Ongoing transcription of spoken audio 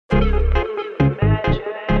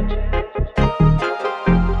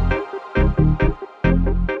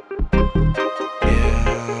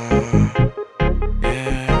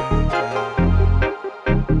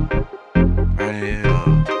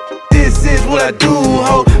what I do,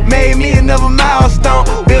 ho. Made me another milestone,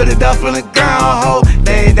 build it up from the ground, ho.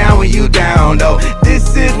 They ain't down when you down, though.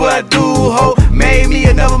 This is what I do, ho. Made me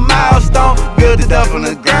another milestone, build it up from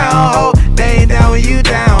the ground, ho. They ain't down when you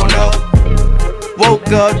down, though.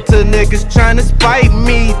 Woke up to niggas tryna spite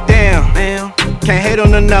me, damn. Can't hate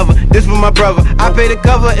on another, this for my brother. I pay the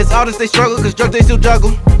cover, it's artists they struggle, cause drugs they still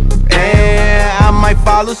juggle. And I might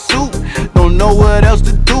follow suit, don't know what else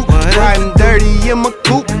to do. Riding dirty in my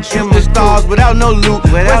coupe, shooting stars without no loot.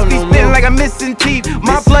 West be spitting like I'm missing teeth.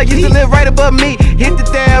 My plug used to live right above me. Hit the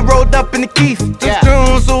dab, rolled up in the Keith. Just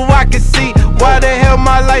strewn so I can see why the hell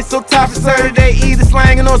my life so tough. For Saturday, either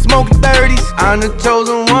slanging or smoking 30s. I'm the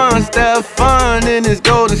chosen one, step fun in this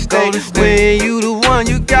Golden State. When you the one,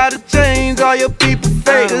 you gotta change all your people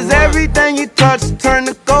fate. Cause everything you touch turn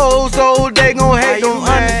to gold, so they gon' hate, don't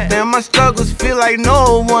understand my struggles, feel like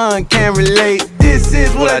no one can relate. This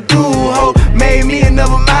is what I do, ho. Made me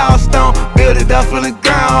another milestone, build it up from the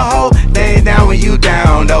ground, ho. They ain't down when you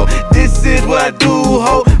down, though. This is what I do,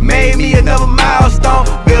 ho. Made me another milestone,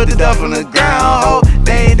 build it up from the ground, ho.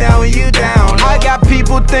 They ain't down when you down, ho. I got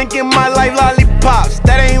people thinking my life lollipops,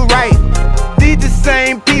 that ain't right. These the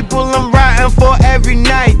same people I'm writing for every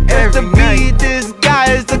night. If to be this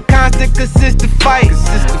guy is the constant, consistent fight.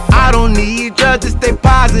 I don't need drugs to stay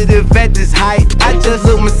positive at this height. I just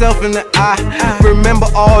look myself in the eye, remember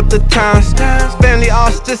all the times family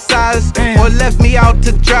ostracized or left me out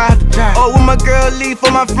to dry. Or when my girl leave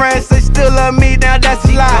for my friends, they still love me, now that's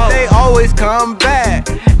a lie. They always come back,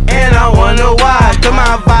 and I wonder why. To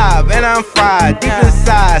my vibe, and I'm fried deep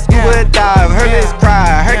inside. Scuba a dive, her lips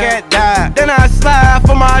cry, her cat died. Then I slide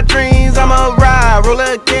for my dreams, I'ma ride, roll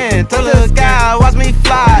again, touch the sky, watch me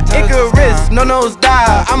fly. Icarus, no nose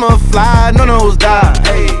dive, I'ma fly, no nose dive.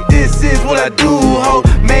 Hey, this is what I do, ho.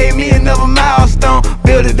 Made me another milestone,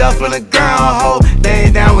 build it up from the ground, ho. They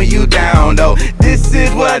ain't down when you down, though. This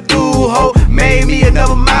is what I do, ho. Made me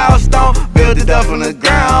another milestone, build it up from the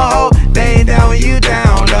ground, ho. They ain't down when you down.